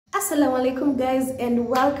Assalamu alaikum guys, and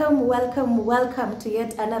welcome to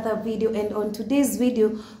yet another video. And on today's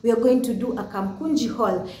video we are going to do a Kamukunji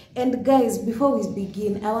haul. And guys, before we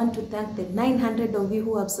begin, I want to thank the 900 of you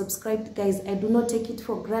who have subscribed. Guys, I do not take it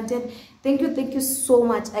for granted. Thank you so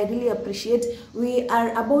much. I really appreciate. We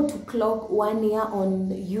are about to clock 1 year on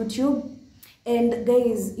YouTube, and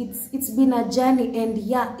guys, it's been a journey. And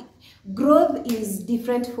yeah, growth is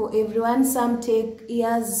different for everyone. Some take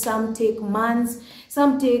years, some take months,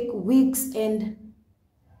 some take weeks, and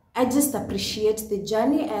I just appreciate the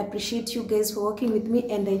journey. I appreciate you guys for working with me,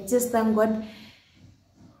 and I just thank God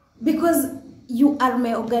because you are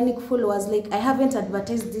my organic followers. Like, I haven't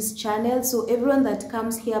advertised this channel, so everyone that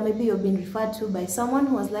comes here, maybe you've been referred to by someone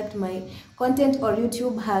who has liked my content, or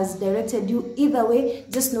YouTube has directed you. Either way,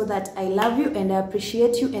 just know that I love you and I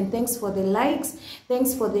appreciate you, and thanks for the likes,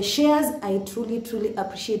 thanks for the shares. I truly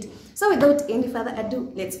appreciate. So without any further ado,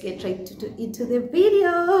 let's get right into the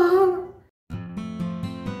video.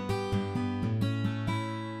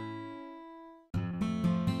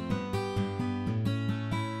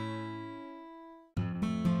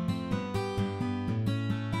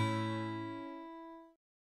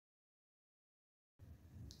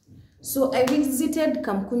 So I visited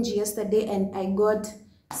Kamukunji yesterday and I got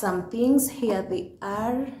some things. Here they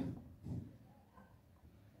are.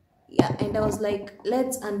 Yeah, and I was like,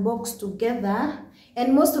 let's unbox together.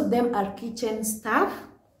 And most of them are kitchen stuff.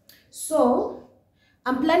 So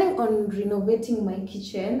I'm planning on renovating my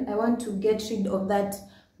kitchen. I want to get rid of that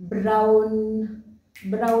brown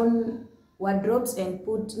wardrobes and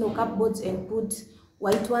put cupboards and put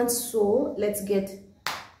white ones. So let's get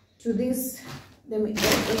to this. Let me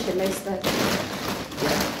start.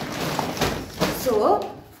 So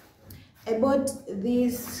I bought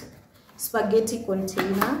this spaghetti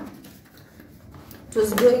container. It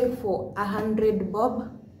was going for 100 bob.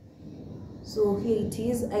 So here it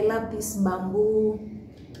is. I love this bamboo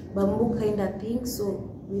kind of thing.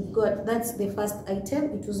 So we've got, that's the first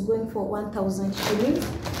item. It was going for 1,000 shillings.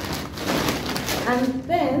 And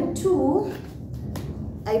then two,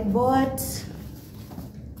 I bought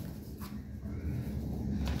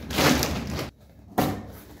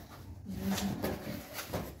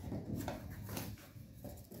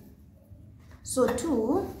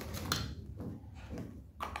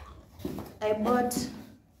I bought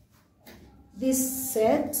this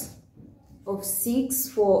set of 6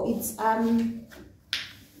 for it's how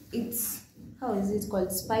is it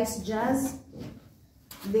called, spice jars.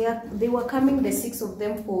 They were coming, the 6 of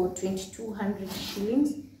them, for 2,200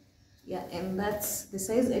 shillings. Yeah, and that's the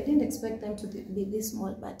size. I didn't expect them to be this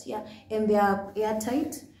small, but yeah, and they are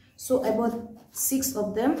airtight. So I bought 6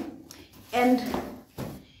 of them, and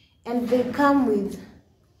they come with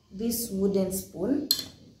this wooden spoon,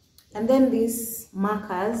 and then these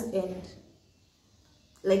markers, and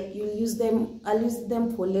like I'll use them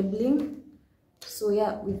for labeling. So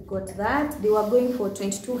yeah, we've got that. They were going for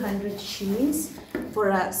 2,200 shillings for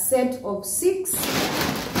a set of 6.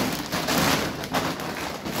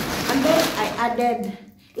 And then I added,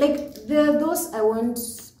 like, those I want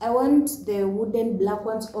the wooden black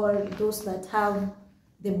ones, or those that have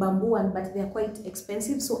the bamboo one, but they're quite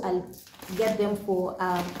expensive, so I'll get them for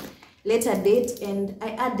a later date. And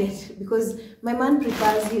I added, because my man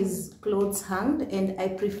prefers his clothes hanged, and I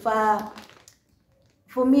prefer,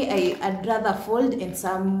 for me, I'd rather fold and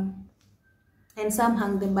some hang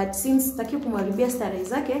them. But since taki kumharibia starehe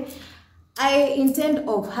zake, I intend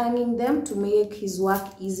of hanging them to make his work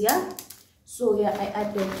easier. So yeah, I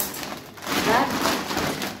added that.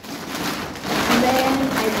 And then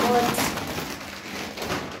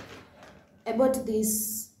I bought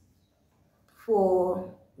this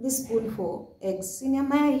spoon for eggs. Yeah,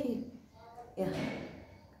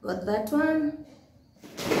 got that one.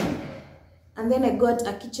 And then I got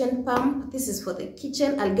a kitchen pump. This is for the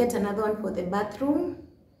kitchen. I'll get another one for the bathroom.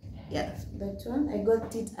 Yeah, that one. I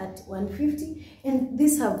got it at 150, and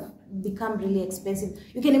these have become really expensive.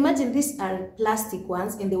 You can imagine, these are plastic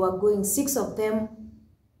ones, and they were going, 6 of them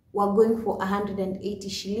were going for 180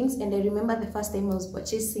 shillings. And I remember the first time I was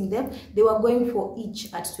purchasing them, they were going for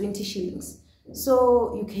each at 20 shillings.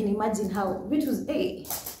 So you can imagine how Vitus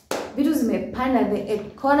mepanda, the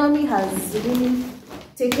economy has really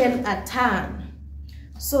taken a turn.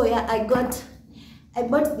 So yeah, I bought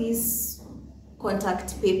this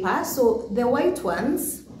contact paper. So the white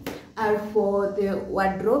ones are for the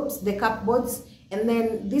wardrobes, the cupboards, and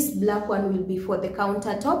then this black one will be for the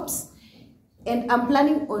countertops. And I'm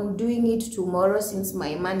planning on doing it tomorrow, since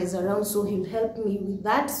my man is around, so he'll help me with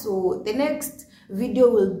that. So the next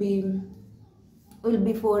video will be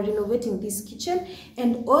for renovating this kitchen.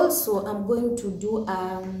 And also I'm going to do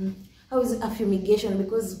how is it, a fumigation,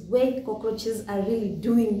 because white cockroaches are really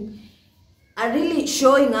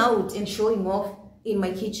showing out and showing off in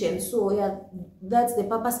my kitchen. So yeah, that's the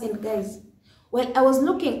purpose. And guys, well, I was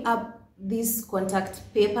looking up these contact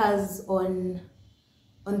papers on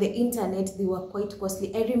the internet. They were quite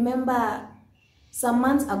costly. I remember some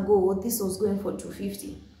months ago this was going for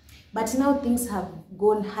 250, but now things have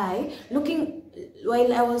gone high.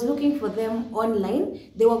 While I was looking for them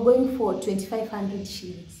online, they were going for 2,500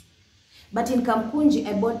 shillings, but in Kamukunji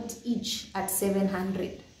I bought each at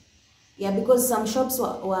 700. Yeah, because some shops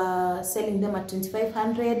were selling them at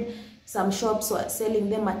 2,500, some shops were selling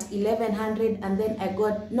them at 1,100, and then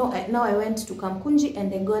now I went to Kamukunji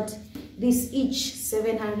and I got this each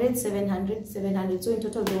 700, 700, 700. So in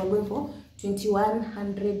total they were going for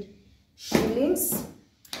 2,100 shillings.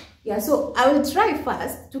 Yeah, so I will try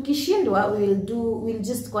first. Tukishindwa, we'll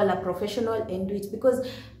just call a professional and do it, because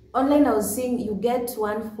online I was seeing you get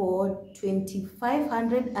one for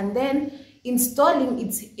 2,500 and then installing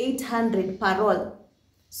it's 800 per roll.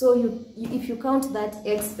 So if you count that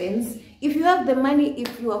expense, if you have the money,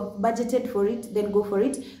 if you have budgeted for it, then go for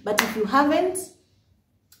it. But if you haven't,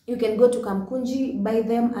 you can go to Kamukunji, buy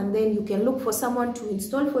them, and then you can look for someone to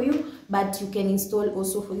install for you, but you can install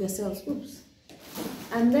also for yourselves. Oops.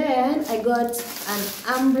 And then I got an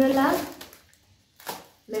umbrella.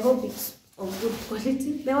 I hope it's of good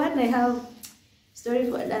quality. The one I have, story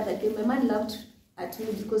for another day. My man laughed at me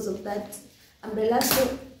because of that umbrella,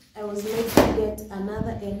 so I was made to get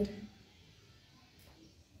another end.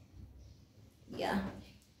 Yeah,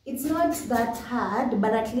 it's not that hard,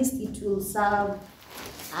 but at least it will serve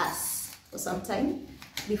us for some time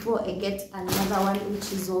before I get another one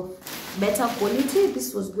which is of better quality.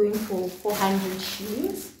 This was going for 400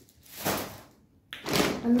 shillings.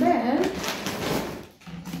 And then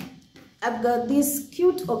I've got this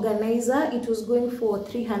cute organizer. It was going for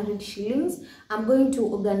 300 shillings. I'm going to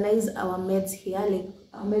organize our meds here, like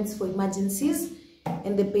our meds for emergencies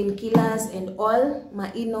and the painkillers and all,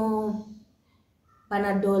 Maino,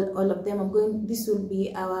 Panadol, all of them. This will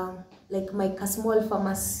be our, like my small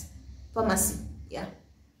pharmacy. Yeah.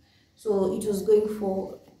 So it was going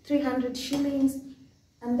for 300 shillings.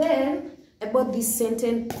 And then I bought this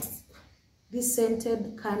scented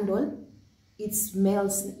candle. It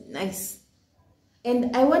smells nice.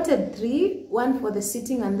 And I wanted 3, 1 for the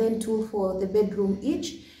sitting and then 2 for the bedroom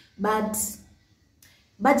each. But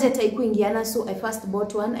budget haikuingiana, so I first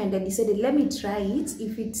bought one and I decided, let me try it.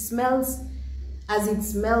 If it smells as it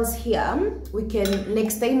smells here, we can,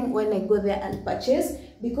 next time when I go there, I'll purchase,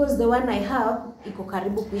 because the one I have, iko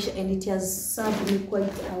karibu kuisha, and it has served me quite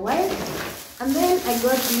a while. And then I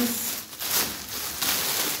got this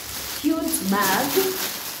cute bag.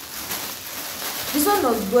 This one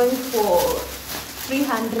was going for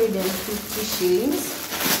 350 shillings.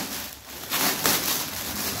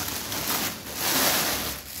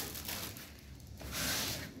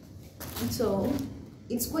 So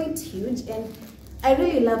it's quite huge, and I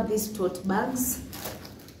really love these tote bags.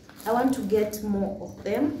 I want to get more of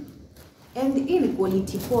them. And the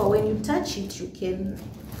inequality poor, when you touch it, you can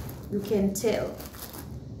tell.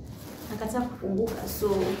 So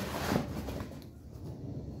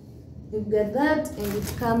you've got that, and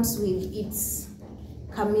it comes with its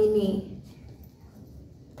kamini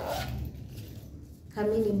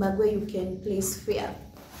bag where you can place fare.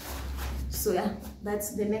 So yeah,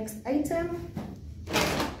 that's the next item.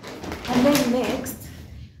 And then next,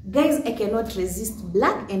 guys, I cannot resist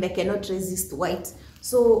black and I cannot resist white.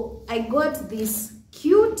 So I got this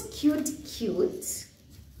cute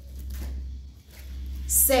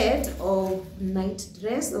set of overnight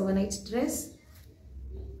dress.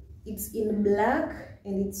 It's in black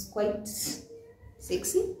and it's quite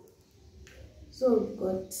sexy. So we've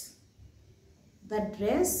got that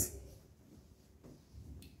dress,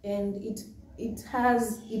 and it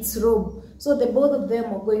has its robe. So the both of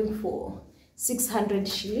them are going for 600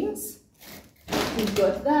 shillings. We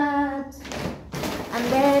got that.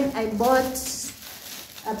 And then I bought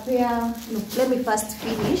a pair, no, let me first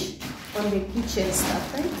finish on the kitchen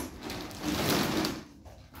stuff, right?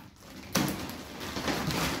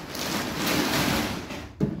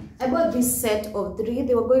 I bought this set of 3.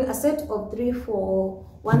 They were going a set of 3 for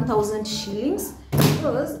 1,000 shillings,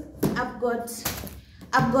 because I've got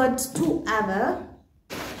 2 other.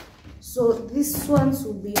 So these ones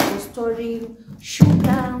will be for storing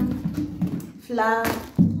sugar, flour.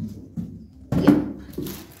 Yep.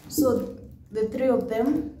 So the 3 of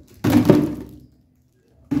them,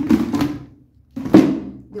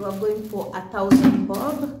 they were going for 1,000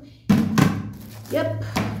 bob. Yep.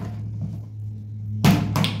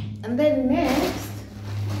 And then next,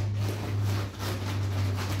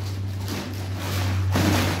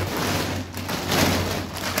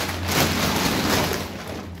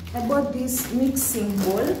 this mixing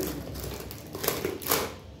bowl.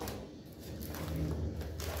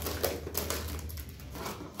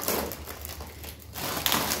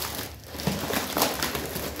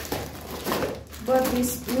 Bought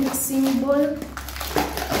this mixing bowl.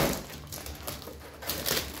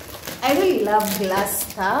 I really love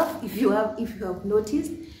glass stuff. If you have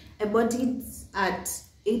noticed, I bought it at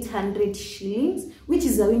 800 shillings, which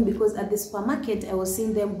is a win because at the supermarket I was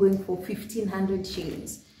seeing them going for 1500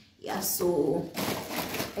 shillings. Yeah, so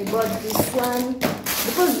I bought this one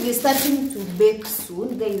because we're starting to bake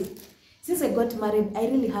soon, guys. Since I got married, I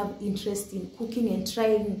really have interest in cooking and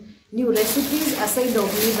trying new recipes, aside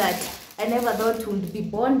of me that I never thought would be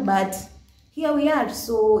born, but here we are.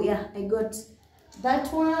 So yeah, I got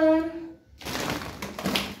that one,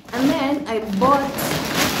 and then I bought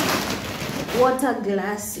water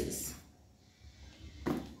glasses.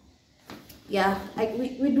 Yeah,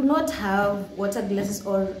 we do not have water glasses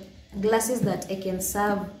or glasses that I can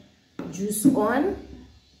serve juice on.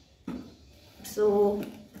 So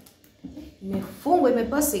imefungwa,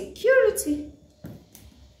 imepewa security.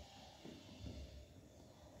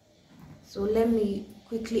 So let me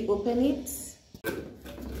quickly open it.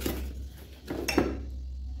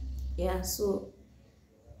 Yeah, so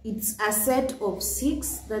it's a set of 6.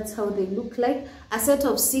 That's how they look like. A set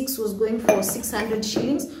of 6 was going for 600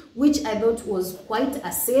 shillings, which I thought was quite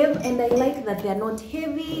a save. And I like that they're not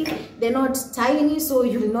heavy, they're not tiny, so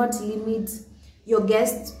you will not limit your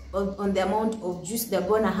guests on the amount of juice they're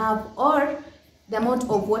gonna have or the amount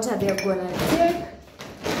of water they're gonna take.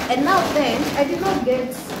 And now then, I did not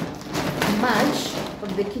get much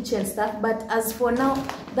of the kitchen stuff, but as for now,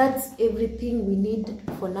 that's everything we need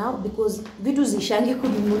for now, because vitu zishangi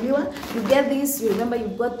kununuliwa. You get this, you remember you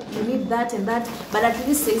need that and that, but at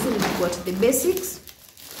least says we've got the basics.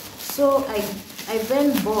 So I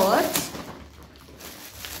then bought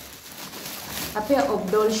a pair of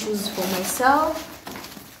doll shoes for myself.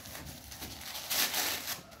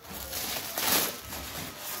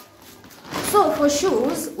 So for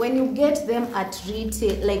shoes, when you get them at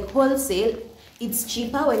retail, like wholesale, it's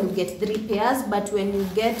cheaper when you get 3 pairs, but when you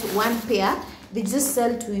get 1 pair, they just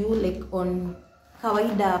sell to you like on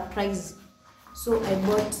kawaida price. So I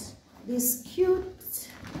bought these cute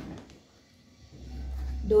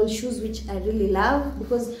doll shoes, which I really love,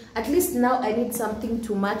 because at least now I need something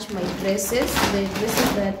to match my dresses, the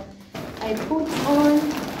dresses that I put on.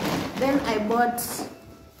 Then I bought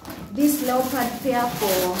this leopard pair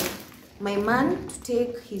for my man to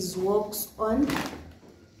take his walks on.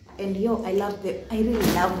 And yo, I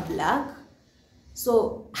really love black,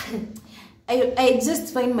 so I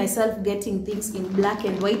just find myself getting things in black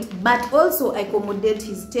and white, but also I accommodate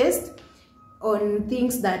his taste on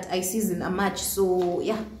things that I season a match. So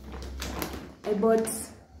yeah, I bought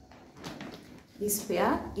this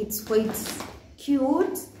pair. It's quite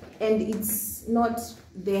cute, and it's not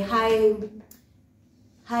the high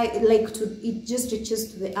like it just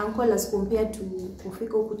reaches to the ankle as compared to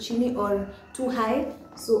kufika huku chini or too high.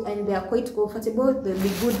 So, and they are quite comfortable. They'll be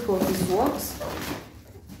good for his walks.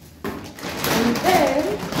 And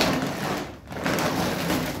then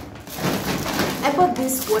I bought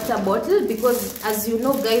this water bottle because, as you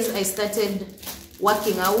know, guys, I started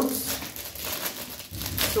working out.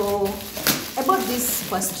 So I bought this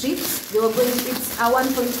for streets. They were going, it's a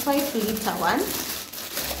 1.5 liter one,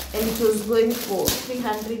 and it was going for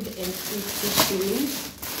 350 shillings.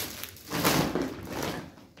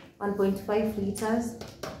 1.5 liters,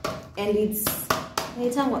 and it's,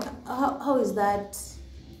 how is that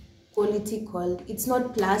quality called? It's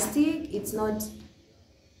not plastic, it's not,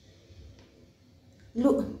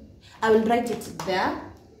 look, I will write it there.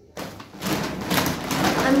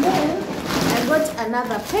 And then I got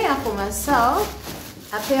another pair for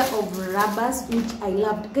myself, a pair of rubbers, which I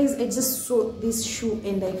loved. Guys, I just saw this shoe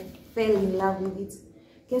and I fell in love with it.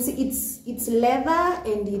 You can see it's leather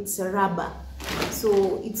and it's rubber.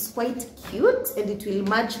 So it's quite cute, and it will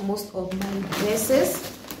match most of my dresses.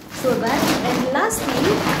 So that, and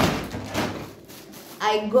lastly,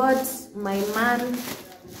 I got my man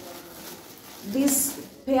this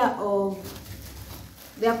pair of,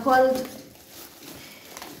 they're called,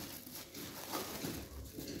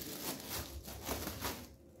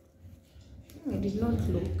 I did not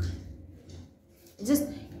look, just,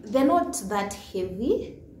 they're not that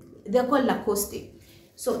heavy. They're called Lacoste.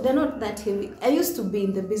 So they're not that heavy. I used to be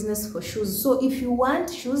in the business for shoes. So if you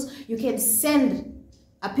want shoes, you can send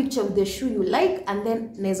a picture of the shoe you like, and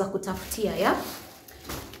then neza kutafutia, yeah?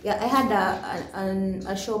 Yeah, I had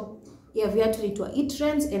a shop, yeah, viatu to Eat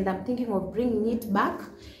Trends, and I'm thinking of bringing it back.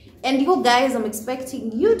 And you guys, I'm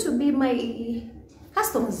expecting you to be my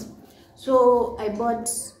customers. So I bought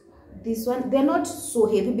this one. They're not so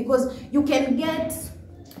heavy because you can get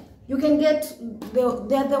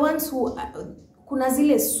they're the ones who kuna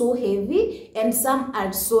zile so heavy and some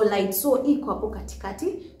are so light, so iko hapo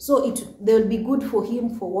katikati, so they will be good for him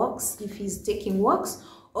for walks if he's taking walks,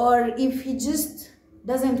 or if he just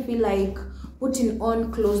doesn't feel like putting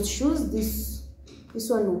on closed shoes. This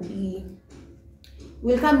one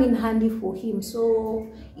will come in handy for him. So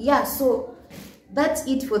yeah, so that's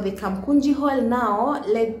it for the Kamukunji haul. Now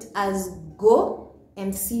let us go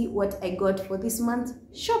and see what I got for this month's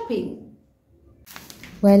shopping.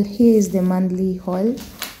 Well, here is the monthly haul,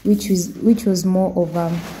 which was more of a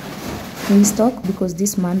restock, because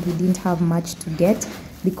this month we didn't have much to get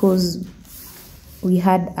because we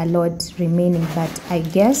had a lot remaining. But I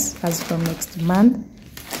guess as from next month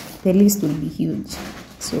the list will be huge,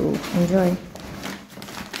 so enjoy.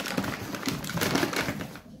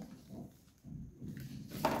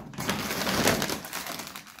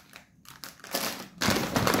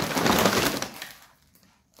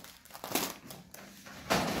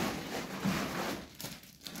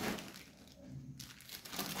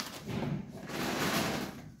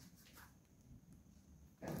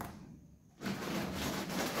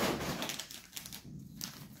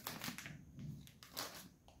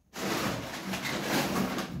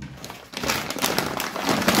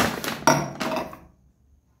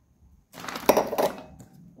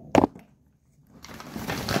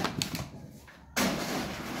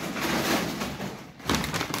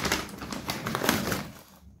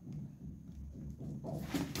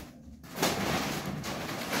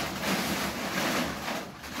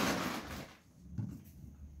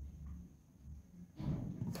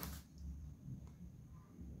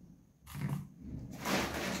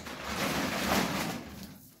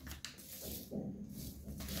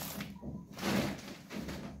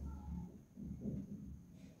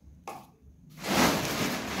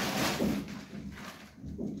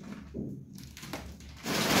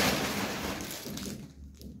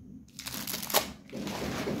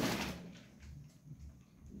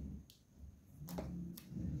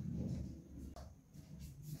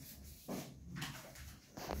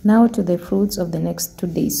 Now to the fruits of the next 2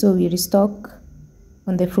 days. So we restock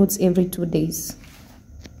on the fruits every 2 days.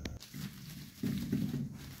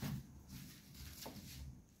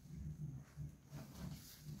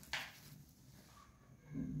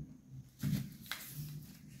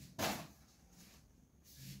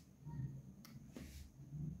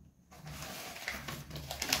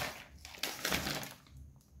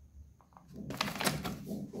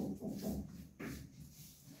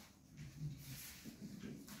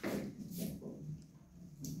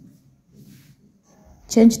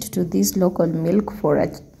 Changed to this local milk for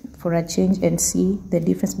a change and see the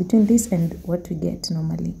difference between this and what we get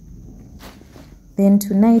normally. Then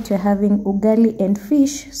tonight we're having ugali and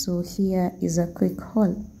fish, so here is a quick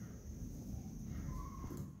haul.